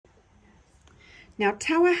Now,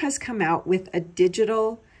 Towa has come out with a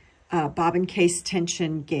digital bobbin case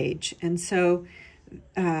tension gauge. And so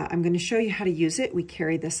I'm going to show you how to use it. We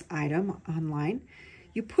carry this item online.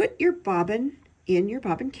 You put your bobbin in your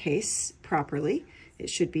bobbin case properly. It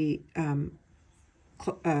should be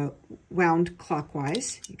wound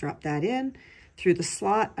clockwise. You drop that in through the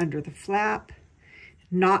slot under the flap,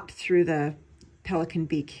 not through the pelican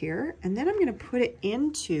beak here. And then I'm going to put it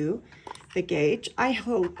into the gauge. I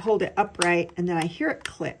hold it upright and then I hear it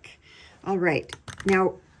click. All right,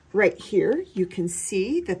 now right here you can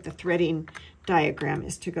see that the threading diagram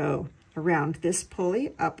is to go around this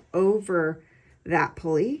pulley, up over that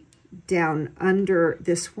pulley, down under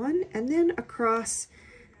this one, and then across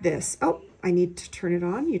this. Oh, I need to turn it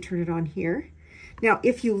on. You turn it on here. Now,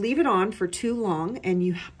 if you leave it on for too long and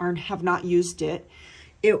you have not used it,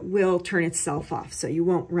 it will turn itself off, so you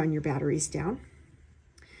won't run your batteries down.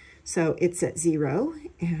 So it's at 0,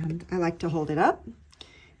 and I like to hold it up,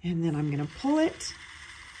 and then I'm going to pull it.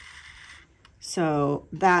 So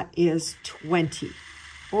that is 20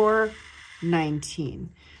 or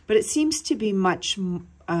 19, but it seems to be much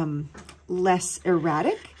less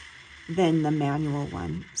erratic than the manual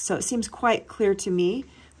one. So it seems quite clear to me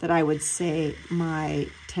that I would say my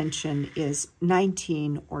tension is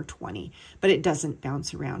 19 or 20, but it doesn't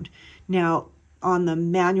bounce around. Now, on the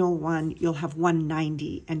manual one, you'll have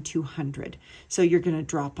 190 and 200. So you're going to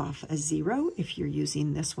drop off a 0 if you're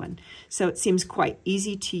using this one. So it seems quite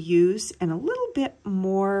easy to use and a little bit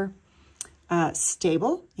more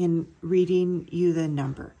stable in reading you the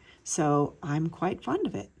number. So I'm quite fond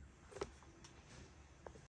of it.